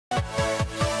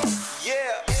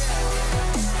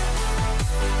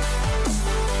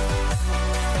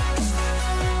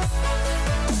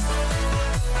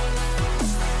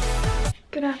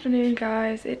Good afternoon,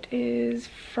 guys. It is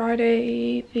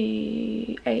Friday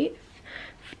the 8th.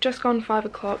 Just gone 5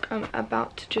 o'clock. I'm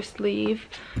about to just leave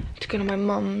to go to my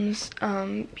mum's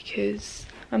because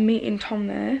I'm meeting Tom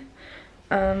there.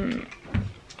 I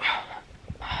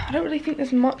don't really think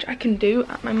there's much I can do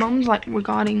at my mum's, like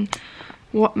regarding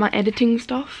what my editing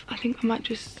stuff. I think I might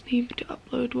just leave it to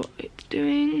upload what it's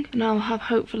doing, and I'll have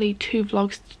hopefully 2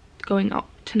 vlogs going up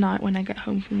tonight when I get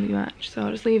home from the match, so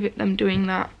I'll just leave them doing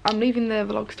that. I'm leaving the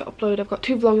vlogs to upload. I've got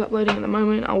 2 vlogs uploading at the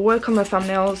moment. I'll work on the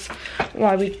thumbnails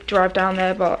while we drive down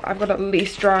there, but I've got to at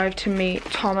least drive to meet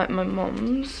Tom at my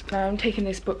mum's. I'm taking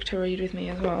this book to read with me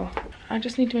as well. I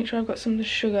just need to make sure I've got some of the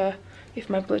sugar if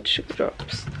my blood sugar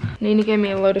drops. Nina gave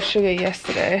me a load of sugar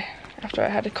yesterday after I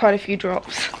had quite a few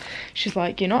drops. She's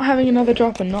like, you're not having another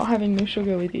drop and not having no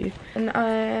sugar with you. And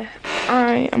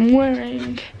I am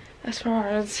wearing, as far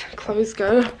as clothes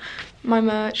go, my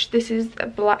merch. This is a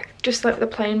black, just like the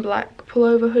plain black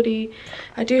pullover hoodie.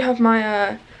 I do have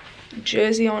my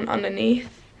jersey on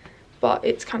underneath, but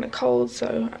it's kind of cold,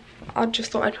 so I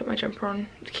just thought I'd put my jumper on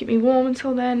to keep me warm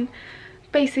until then.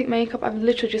 Basic makeup, I've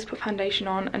literally just put foundation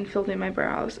on and filled in my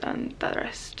brows, and the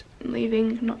rest I'm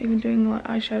leaving. I'm not even doing like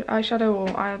eyeshadow or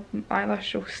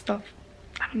eyelash or stuff.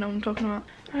 I don't know what I'm talking about.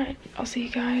 Alright, I'll see you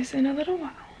guys in a little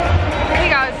while. Hey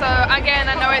guys, so again,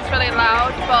 I know it's really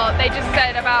loud, but they just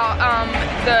said about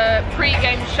the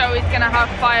pre-game show is gonna have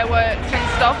fireworks and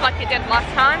stuff like it did last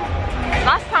time.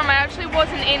 Last time I actually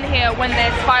wasn't in here when the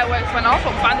fireworks went off,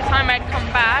 but by the time I'd come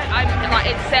back,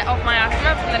 it set off my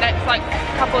asthma for the next like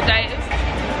couple of days.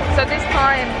 So this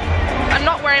time, I'm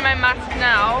not wearing my mask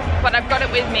now, but I've got it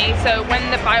with me, so when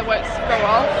the fireworks go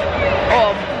off,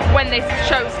 or when this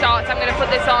show starts, I'm gonna put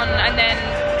this on and then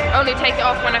only take it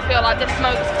off when I feel like the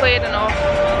smoke's cleared enough.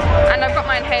 And I've got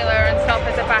my inhaler and stuff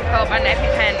as a backup and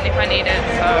EpiPen if I need it.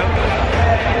 So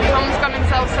Tom's got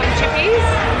himself some chippies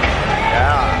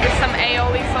with some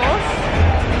aioli sauce.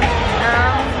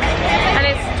 And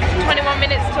it's 21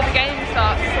 minutes till the game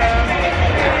starts,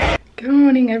 so. Good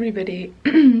morning, everybody.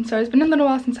 So it's been a little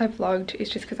while since I've vlogged. It's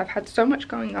just because I've had so much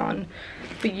going on,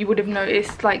 but you would have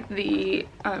noticed like the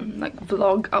like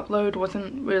vlog upload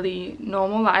wasn't really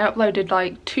normal. I uploaded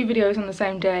like 2 videos on the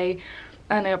same day,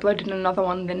 and I uploaded another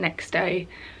one the next day,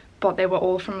 but they were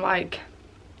all from like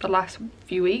the last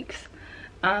few weeks,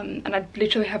 and I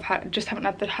literally haven't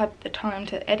had the time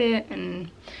to edit, and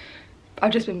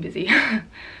I've just been busy.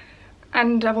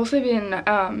 And I've also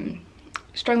been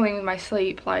struggling with my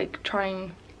sleep, like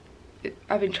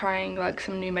I've been trying like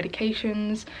some new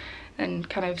medications and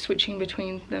kind of switching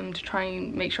between them to try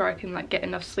and make sure I can like get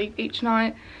enough sleep each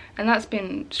night, and that's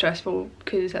been stressful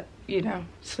because you know,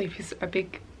 sleep is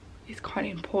quite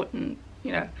important,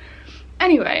 you know.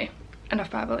 Anyway,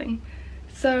 enough babbling.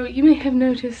 So you may have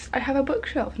noticed I have a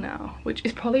bookshelf now, which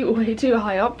is probably way too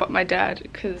high up by my dad,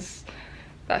 because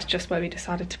that's just where we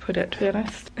decided to put it, to be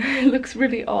honest. It looks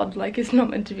really odd, like it's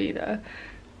not meant to be there,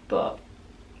 but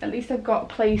at least I've got a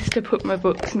place to put my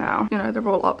books now. You know, they're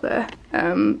all up there,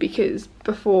 because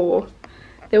before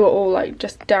they were all like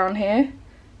just down here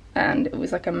and it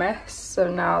was like a mess. So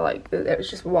now like it was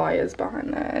just wires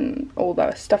behind there, and all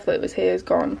the stuff that was here is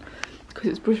gone because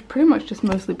it's pretty much just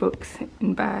mostly books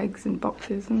in bags and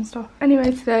boxes and stuff.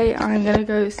 Anyway, today I'm gonna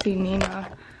go see Nina.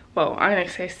 Well, I'm gonna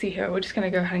say see her. We're just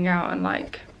gonna go hang out and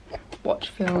like watch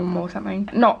film or something.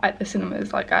 Not at the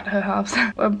cinemas, like at her house.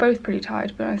 We're both pretty tired,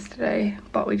 to be honest, today,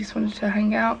 but we just wanted to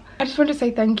hang out. I just wanted to say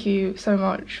thank you so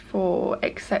much for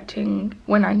accepting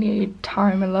when I needed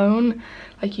time alone.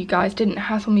 Like, you guys didn't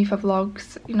hassle me for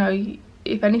vlogs. You know,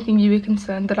 if anything, you were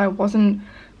concerned that I wasn't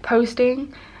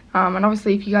posting. And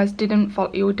obviously if you guys don't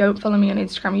follow me on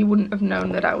Instagram, you wouldn't have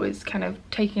known that I was kind of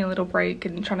taking a little break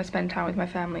and trying to spend time with my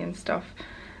family and stuff.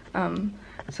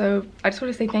 So I just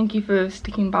want to say thank you for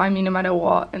sticking by me no matter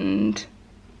what, and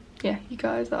yeah, you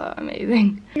guys are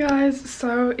amazing. Hey guys,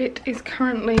 so it is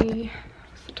currently,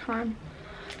 what's the time?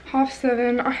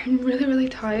 7:30. I'm really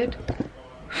tired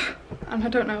and I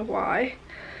don't know why.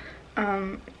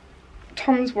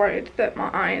 Tom's worried that my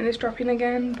iron is dropping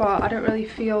again, but I don't really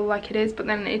feel like it is. But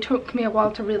then it took me a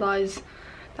while to realise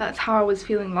that's how I was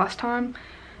feeling last time,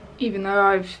 even though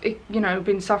I've, you know,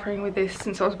 been suffering with this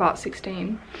since I was about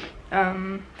 16,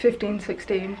 15,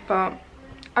 16. But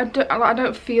I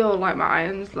don't feel like my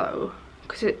iron's low,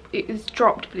 because it is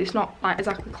dropped, but it's not like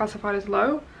exactly classified as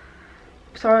low.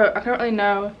 So I don't really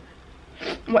know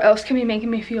what else can be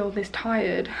making me feel this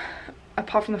tired,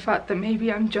 apart from the fact that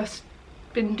maybe I'm just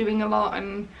been doing a lot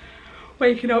and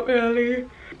waking up early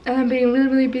and then being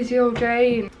really busy all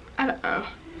day. I don't know.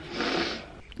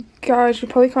 Guys, you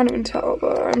probably can't even tell,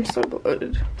 but I'm so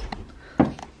bloated.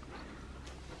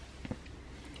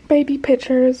 baby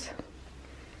pictures.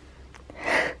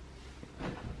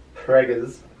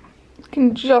 Preggers. I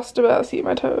can just about see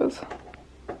my toes.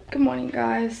 Good morning,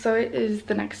 guys. So it is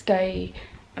the next day.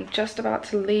 I'm just about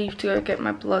to leave to go get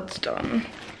my bloods done.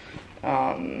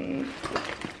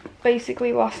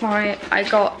 Basically last night I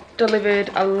got delivered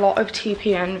a lot of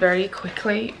TPN very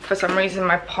quickly. For some reason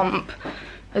my pump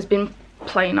has been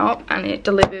playing up and it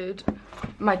delivered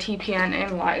my TPN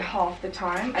in like half the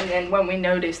time, and then when we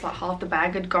noticed like half the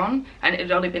bag had gone and it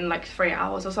had only been like 3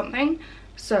 hours or something,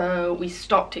 so we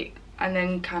stopped it and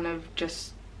then kind of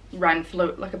just ran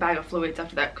like a bag of fluids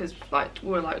after that, because like we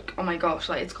were like, oh my gosh,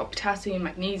 like it's got potassium,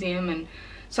 magnesium, and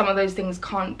some of those things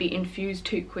can't be infused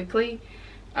too quickly.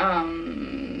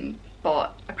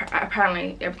 But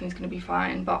apparently everything's gonna be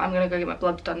fine. But I'm gonna go get my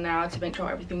bloods done now to make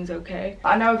sure everything's okay.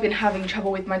 I know I've been having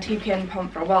trouble with my TPN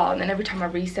pump for a while, and then every time I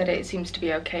reset it, it seems to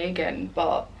be okay again.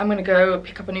 But I'm gonna go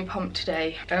pick up a new pump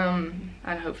today, and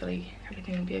hopefully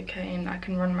everything will be okay and I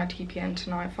can run my TPN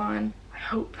tonight fine. I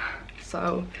hope.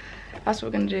 So that's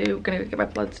what we're gonna do. We're gonna go get my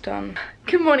bloods done.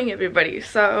 Good morning, everybody.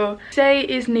 So today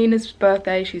is Nina's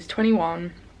birthday. She's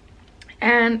 21.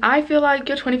 And I feel like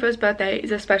your 21st birthday is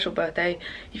a special birthday.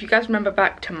 If you guys remember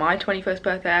back to my 21st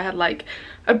birthday, I had like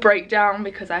a breakdown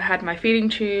because I had my feeding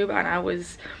tube and I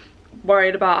was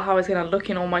worried about how I was gonna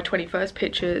look in all my 21st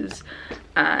pictures,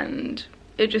 and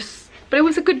but it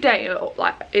was a good day.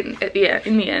 Like in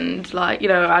the end, like, you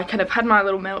know, I kind of had my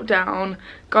little meltdown,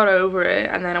 got over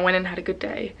it, and then I went and had a good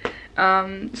day.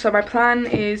 So my plan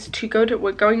is to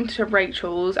we're going to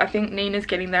Rachel's. I think Nina's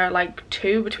getting there at like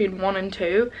 2, between 1 and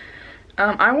 2.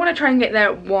 I want to try and get there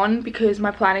at 1 because my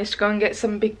plan is to go and get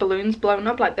some big balloons blown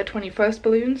up, like the 21st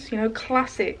balloons, you know,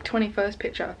 classic 21st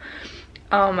picture,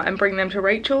 and bring them to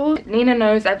Rachel's. Nina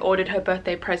knows I've ordered her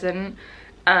birthday present,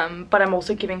 but I'm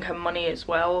also giving her money as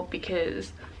well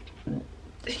because,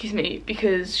 excuse me,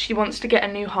 because she wants to get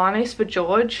a new harness for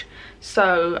George.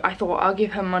 So I thought I'll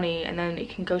give her money and then it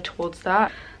can go towards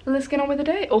that. Let's get on with the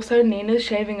day. Also, Nina's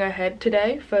shaving her head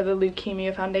today for the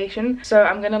Leukemia Foundation, so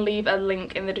I'm gonna leave a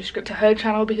link in the description to her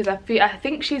channel because I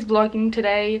think she's vlogging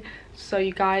today, so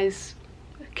you guys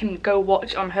can go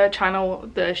watch on her channel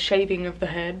the shaving of the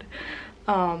head.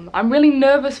 I'm really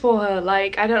nervous for her.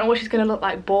 Like, I don't know what she's gonna look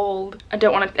like bald. I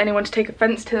don't want anyone to take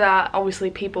offense to that.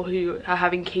 Obviously people who are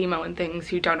having chemo and things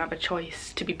who don't have a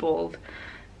choice to be bald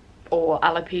or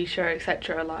alopecia,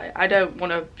 etc. Like, I don't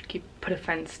want to put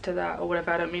offense to that or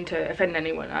whatever. I don't mean to offend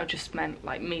anyone. I just meant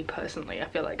like me personally. I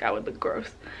feel like I would look gross.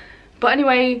 But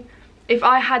anyway, if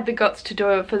I had the guts to do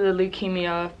it for the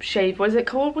leukemia shave, what's it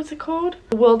called?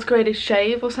 The world's greatest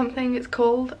shave or something it's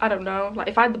called. I don't know. Like,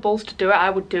 if I had the balls to do it, I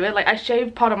would do it. Like, I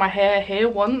shaved part of my hair here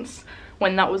once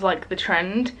when that was like the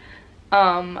trend.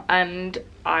 And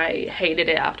I hated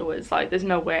it afterwards. Like, there's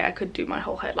no way I could do my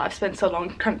whole head. Like, I've spent so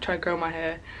long trying to grow my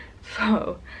hair.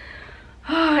 So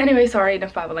anyway, sorry,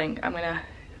 enough babbling. I'm gonna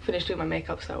finish doing my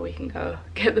makeup so we can go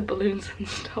get the balloons and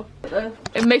stuff.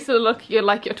 It makes it look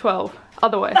like you're 12.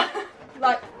 Other way.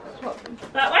 Like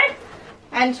that way?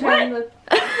 And turn the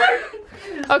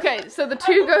okay, so the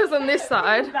 2 goes on this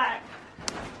side.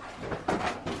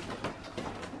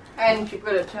 And you've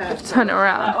got to turn it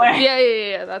around. That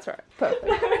way. Yeah, that's right.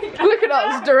 Perfect. Look at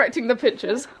us directing the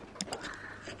pictures.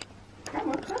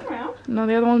 Come on, turn around. No,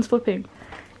 the other one's flipping.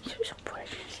 So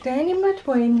precious. Standing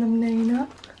between them, Nina.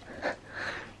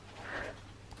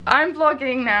 I'm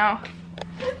vlogging now.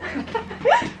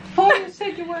 Oh, you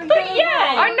said you weren't gonna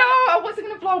yeah, I know I wasn't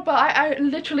gonna vlog, but I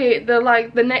literally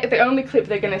the only clip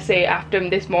they're gonna see after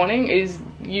this morning is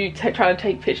you trying to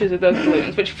take pictures of those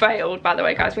balloons, which failed, by the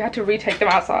way, guys. We had to retake them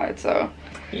outside, so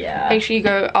yeah. Make sure you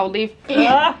go. I'll leave.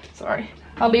 Sorry,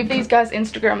 I'll leave these guys'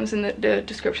 Instagrams in the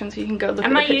description so you can go look at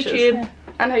the pictures. YouTube.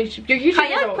 And my YouTube. Your YouTube. Can't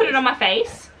you like put it on my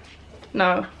face?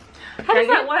 No. How does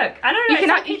that work? I don't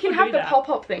know. You can have the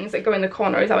pop-up things that go in the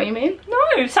corner. Is that what you mean?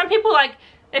 No, some people like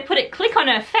they put it. Click on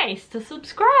her face to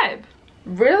subscribe.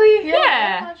 Really?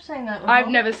 Yeah. I've seen that. I've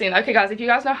never seen that. Okay, guys, if you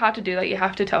guys know how to do that, you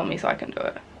have to tell me so I can do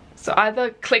it. So either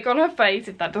click on her face.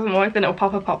 If that doesn't work, then it'll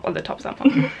pop up on the top somehow,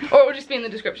 or it'll just be in the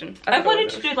description. I've wanted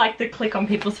to do like the click on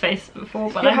people's face before,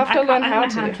 but you have to learn how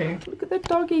to. Look at the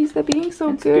doggies. They're being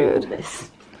so good.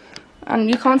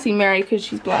 And you can't see Mary because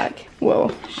she's black.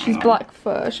 Well, she's black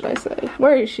fur, should I say.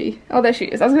 Where is she? Oh, there she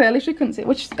is. I was gonna say, at least she couldn't see.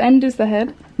 Which end is the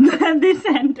head? This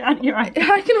end, down your right.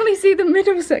 I can only see the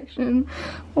middle section.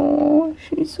 Oh,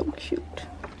 she's so cute.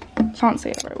 Can't see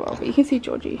it very well, but you can see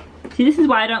Georgie. See, this is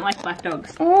why I don't like black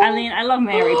dogs. Oh. I mean, I love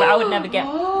Mary, but I would never get...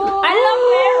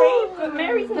 I love Mary, but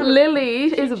Mary's not... Lily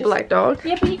is a black dog.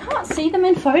 Yeah, but you can't see them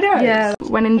in photos. Yeah,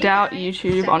 when in doubt,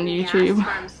 YouTube on YouTube.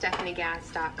 From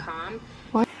StephanieGas.com.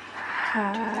 What?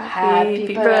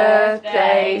 Happy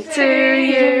birthday to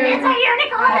you.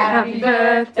 Happy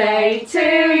birthday to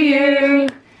you.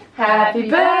 Happy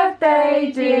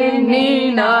birthday, dear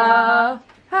Nina.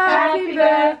 Happy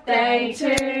birthday to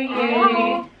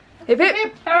you. Hip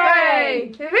hip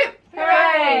hooray! Hip hip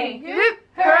hooray! Hip hip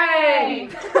hooray!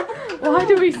 Why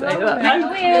do we say that? I'm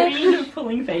weird.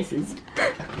 Pulling faces.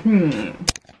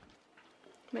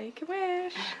 Make a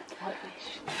wish.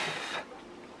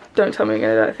 Don't tell me you're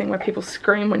gonna do that thing where people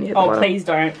scream when you hit the bottom. Oh, please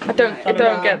don't. I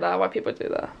don't get that, why people do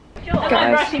that.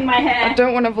 I'm brushing my hair. I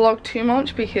don't want to vlog too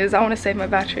much because I want to save my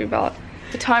battery, but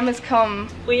the time has come.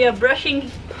 We are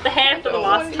brushing the hair for the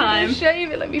last time.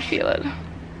 Shave it, let me feel it.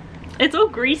 It's all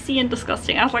greasy and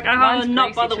disgusting. I was like, I will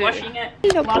not bother washing it.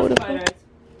 Last photos.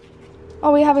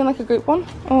 Are we having like a group one?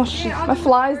 Oh shit, my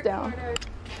fly's down.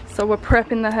 So we're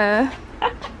prepping the hair.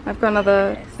 I've got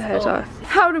another hair tie.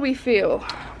 How do we feel?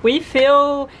 We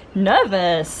feel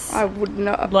nervous. I would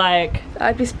not. Like,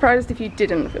 I'd be surprised if you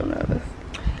didn't feel nervous.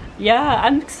 yeah,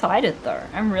 I'm excited though.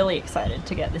 I'm really excited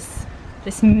to get this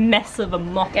mess of a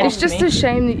mop. It's just a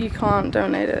shame that you can't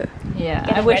donate it. Yeah,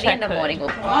 I wish I in the could. morning.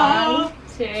 1,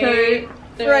 2,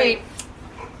 3.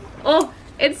 Oh,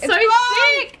 it's so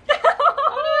sick!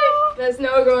 There's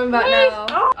no going back now.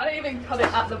 I didn't even cut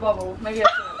it at the bubble. Maybe I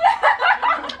should.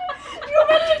 You're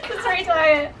meant to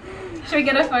retire it. Should we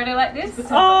get a photo like this?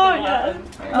 Oh, yeah.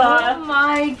 Oh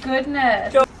my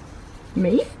goodness.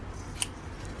 Me?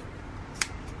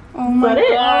 Oh my Is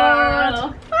that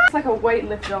god. It's like a weight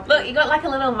lift off. Look, you got like a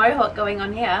little mohawk going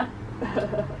on here.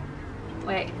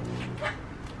 Wait.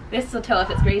 This will tell if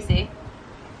it's greasy.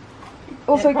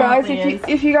 Also It guys, probably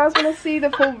if you guys want to see the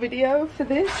full video for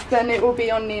this, then it will be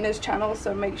on Nina's channel,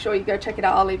 so make sure you go check it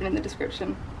out. I'll leave it in the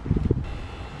description.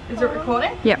 Is it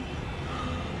recording? Yep.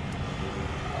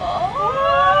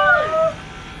 Oh,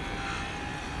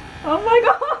 Oh my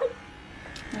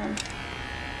god!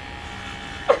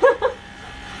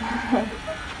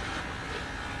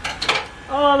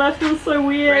 Oh, that feels so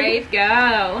weird. brave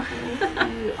girl.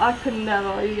 I could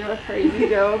never. You're a crazy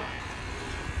girl.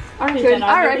 I Jen,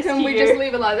 I'll give this reckon to we you. just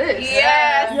leave it like this.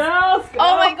 Yes. Yes!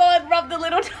 Oh my god, rub the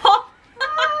little top.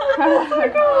 Oh my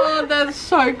god, that's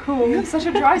so cool. You have such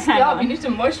a dry Hang scalp. on. You need to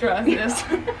moisturize this.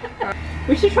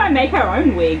 We should try and make our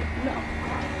own wig. No.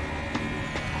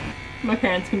 My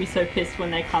parents can be so pissed when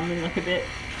they come and look a bit.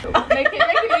 make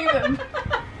it even. Look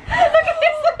at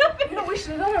this little bit. No, we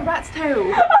should have done a rat's tail.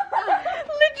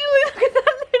 Literally, look at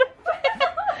that little bit.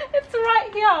 It's right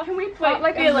here. Can we put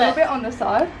like a feel little it. bit on the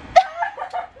side?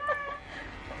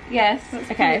 Yes. Do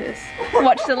Okay. this.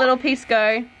 Watch the little piece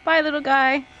go. Bye, little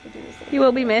guy. You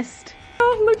will be missed.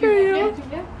 Oh, look at you.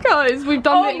 Guys, we've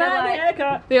done Old man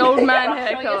haircut. the old man Show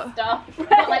your haircut. stuff.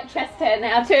 Got like chest hair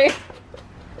now too.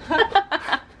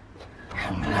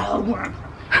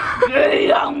 The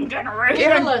young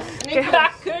generation.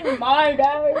 Back in my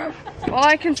day. All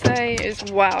I can say is,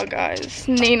 wow, guys,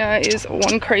 Nina is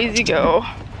one crazy girl.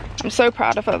 I'm so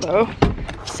proud of her though.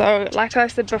 So, like I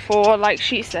said before, like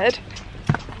she said,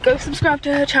 go subscribe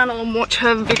to her channel and watch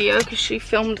her video because she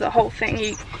filmed the whole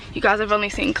thing. You guys have only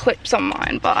seen clips on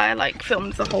mine, but I like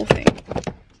filmed the whole thing.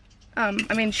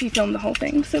 I mean, she filmed the whole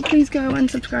thing. So please go and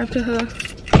subscribe to her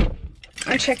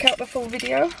and check out the full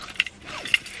video.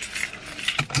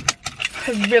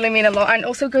 It really mean a lot. And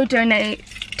also go donate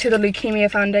to the Leukemia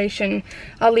Foundation.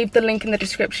 I'll leave the link in the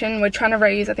description. We're trying to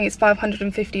raise, I think it's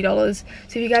 $550. So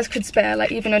if you guys could spare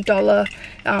like even $1,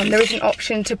 there is an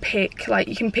option to pick, like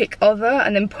you can pick other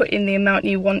and then put in the amount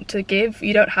you want to give.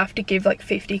 You don't have to give like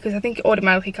 50 because I think it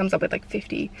automatically comes up with like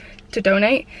 50 to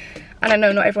donate. And I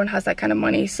know not everyone has that kind of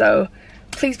money, so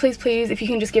please, please, please, if you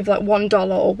can just give like $1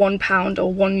 or £1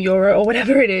 or €1 or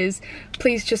whatever it is,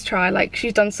 please just try. Like,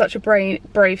 she's done such a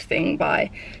brave thing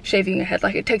by shaving her head.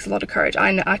 Like, it takes a lot of courage.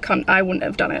 I wouldn't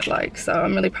have done it, like, so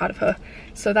I'm really proud of her.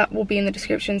 So that will be in the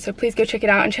description, so please go check it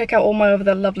out and check out all my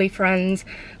other lovely friends.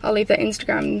 I'll leave their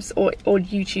Instagrams or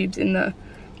YouTubes in the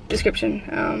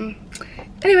description.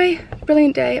 Anyway,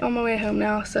 brilliant day, on my way home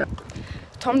now. So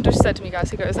Tom just said to me,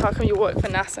 guys, he goes, how come you work for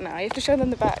NASA now? You have to show them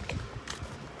the back.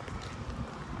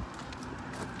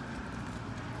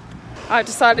 I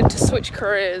decided to switch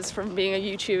careers from being a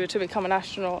YouTuber to become an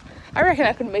astronaut. I reckon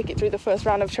I could make it through the first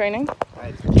round of training. Do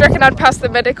you reckon I'd pass the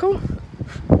medical?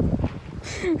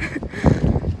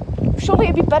 Surely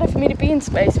it'd be better for me to be in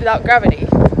space without gravity,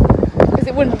 because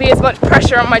it wouldn't be as much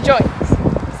pressure on my joints,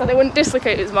 so they wouldn't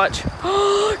dislocate as much.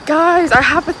 Guys, I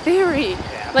have a theory.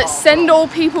 Yeah, Let's send all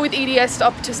people with EDS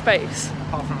up to space.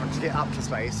 Apart from to get up to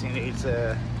space, you need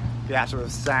to be able to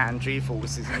withstand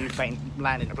G-forces and you faint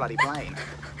land in a bloody plane.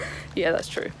 Yeah, that's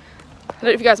true. I don't know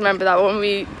if you guys remember that when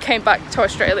we came back to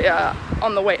Australia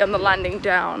on the landing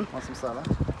down. Want some salad?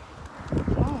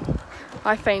 Oh,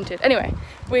 I fainted. Anyway,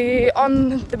 we're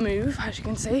on the move, as you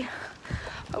can see.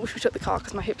 I wish we took the car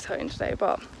because my hip's hurting today,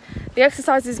 but the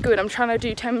exercise is good. I'm trying to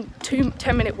do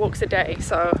 10-minute walks a day,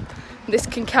 so this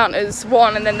can count as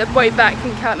one, and then the way back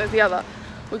can count as the other.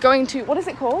 We're going to, what is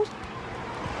it called?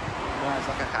 No, it's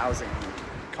like a housing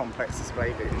complex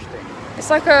display village thing. It's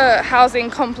like a housing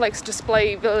complex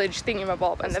display village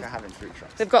thingy-mabob, and having food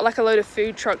trucks. they've got like a load of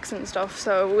food trucks and stuff,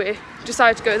 so we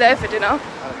decided to go there for dinner. I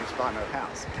don't need to buy no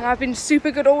house. And I've been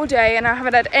super good all day, and I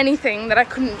haven't had anything that I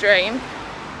couldn't drain.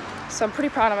 So I'm pretty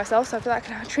proud of myself, so I feel like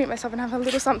I can treat myself and have a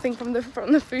little something from the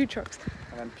food trucks.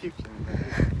 And then puking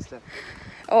instead.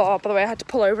 Oh, by the way, I had to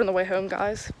pull over on the way home,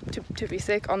 guys, to be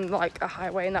sick on like a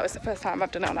highway, and that was the first time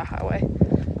I've done it on a highway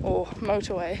or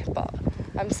motorway, but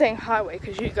I'm saying highway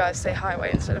because you guys say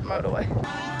highway instead of motorway.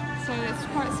 So it's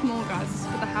quite small, guys,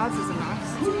 but the houses are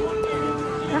nice.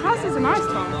 The houses are nice,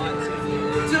 Tom.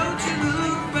 Don't you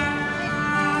look back.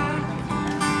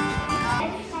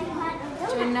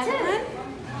 Do another one?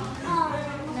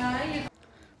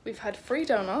 We've had free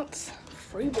donuts,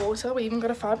 free water, we even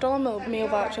got a $5 meal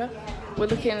voucher. We're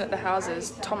looking at the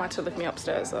houses. Tom had to lift me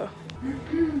upstairs though. Nah,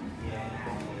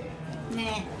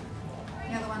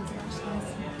 the other one's much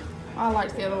nicer. I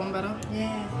liked the other one better.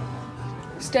 Yeah.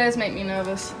 Stairs make me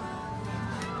nervous.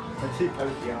 They're too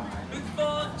pokey, aren't they?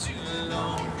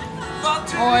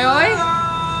 Oi oi!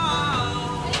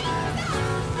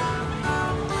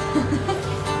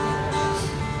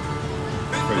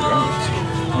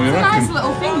 It's a nice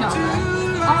little thing down there.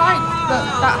 I like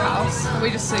that house that we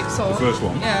just saw. The first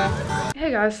one? Yeah.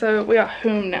 Hey guys, so we are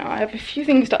home now. I have a few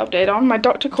things to update on. My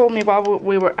doctor called me while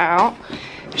we were out.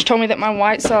 She told me that my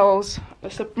white cells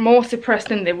are more suppressed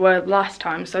than they were last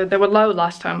time. So they were low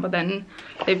last time, but then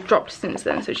they've dropped since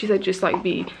then. So she said just like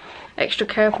be extra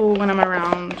careful when I'm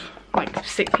around like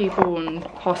sick people and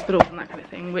hospitals and that kind of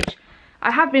thing, which I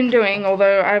have been doing,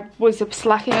 although I was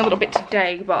slacking a little bit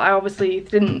today, but I obviously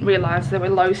didn't realise they were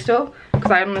low still, because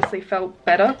I honestly felt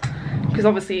better. Because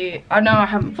obviously, I know I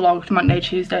haven't vlogged Monday,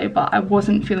 Tuesday, but I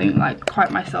wasn't feeling like quite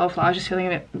myself. Like, I was just feeling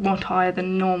a bit more tired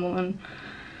than normal, and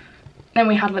then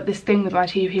we had like this thing with my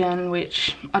TPN,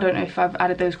 which I don't know if I've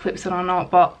added those clips in or not,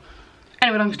 but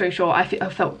anyway, long story short, I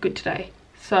felt good today.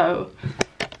 So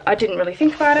I didn't really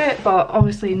think about it, but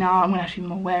obviously now I'm gonna have to be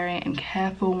more wary and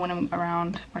careful when I'm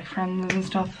around my friends and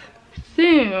stuff.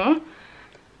 So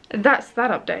that's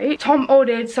that update. Tom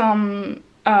ordered some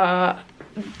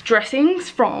dressings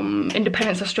from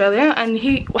Independence Australia, and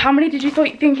how many did you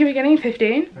think he was getting?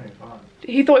 15? 25.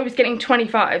 He thought he was getting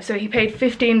 25, so he paid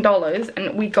 $15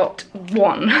 and we got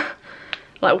one.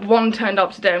 Like one turned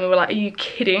up today and we were like, are you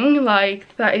kidding? Like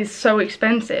that is so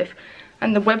expensive.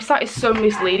 And the website is so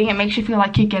misleading. It makes you feel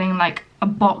like you're getting like a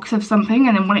box of something,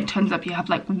 and then when it turns up you have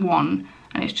like one,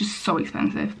 and it's just so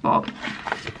expensive. But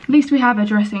at least we have a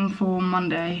dressing for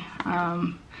Monday.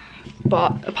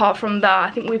 But apart from that,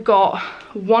 I think we've got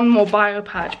one more bio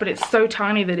patch, but it's so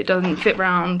tiny that it doesn't fit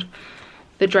around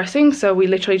the dressing, so we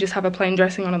literally just have a plain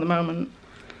dressing on at the moment.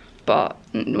 But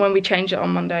when we change it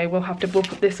on Monday, we'll have to put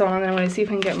this on, and then I'm going to see if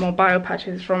I can get more bio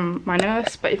patches from my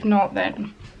nurse. But if not,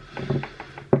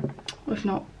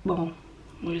 well,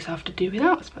 we'll just have to do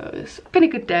without, I suppose. It's been a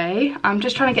good day. I'm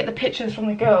just trying to get the pictures from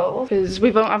the girls, because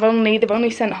they've only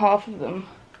sent half of them,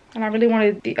 and I really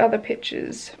wanted the other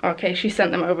pictures. Okay, she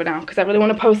sent them over now, because I really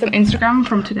want to post on Instagram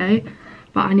from today,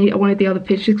 but I wanted the other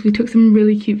pictures because we took some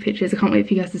really cute pictures. I can't wait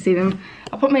for you guys to see them.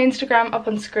 I'll put my Instagram up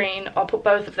on screen. I'll put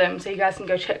both of them so you guys can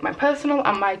go check my personal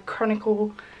and my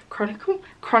Chronically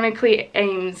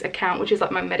Ames account, which is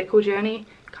like my medical journey,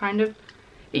 kind of.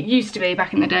 It used to be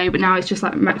back in the day, but now it's just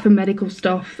like for medical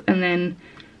stuff, and then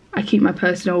I keep my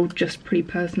personal just pretty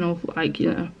personal, like,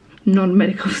 you know,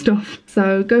 non-medical stuff.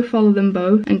 So go follow them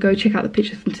both and go check out the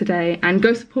pictures from today, and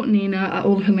go support Nina.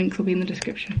 All her links will be in the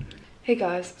description. Hey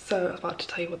guys, so I was about to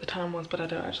tell you what the time was, but I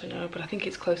don't actually know, but I think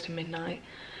it's close to midnight.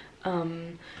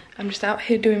 I'm just out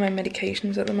here doing my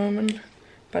medications at the moment,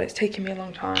 but it's taking me a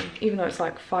long time, even though it's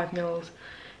like 5 mils.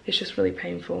 It's just really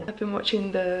painful. I've been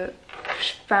watching the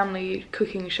Family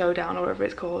Cooking Showdown, or whatever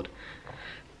it's called.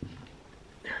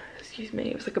 Excuse me,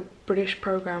 it was like a British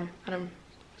program, and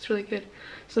it's really good.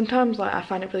 Sometimes like I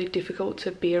find it really difficult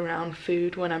to be around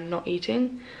food when I'm not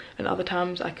eating, and other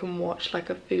times I can watch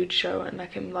like a food show and I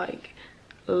can like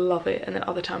love it, and then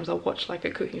other times I'll watch like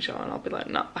a cooking show and I'll be like,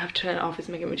 no, I have to turn it off, it's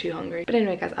making me too hungry. But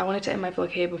anyway guys, I wanted to end my vlog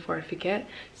here before I forget,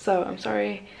 so I'm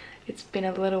sorry it's been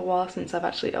a little while since I've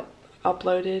actually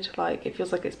uploaded. Like it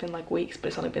feels like it's been like weeks, but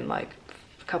it's only been like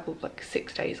a couple, like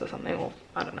 6 days or something, or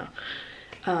I don't know.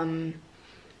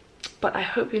 But I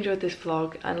hope you enjoyed this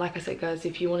vlog, and like I said guys,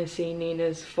 if you want to see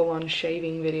Nina's full-on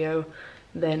shaving video,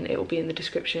 then it will be in the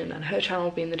description, and her channel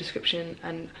will be in the description,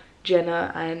 and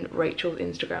Jenna and Rachel's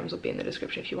Instagrams will be in the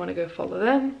description if you want to go follow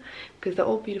them, because they're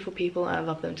all beautiful people and I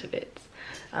love them to bits.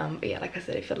 But yeah, like I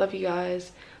said, if I love you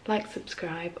guys, like,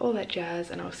 subscribe, all that jazz,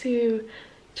 and I'll see you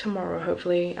tomorrow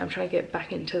hopefully. I'm trying to get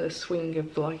back into the swing of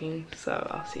vlogging, so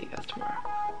I'll see you guys tomorrow.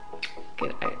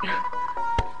 Good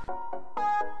night.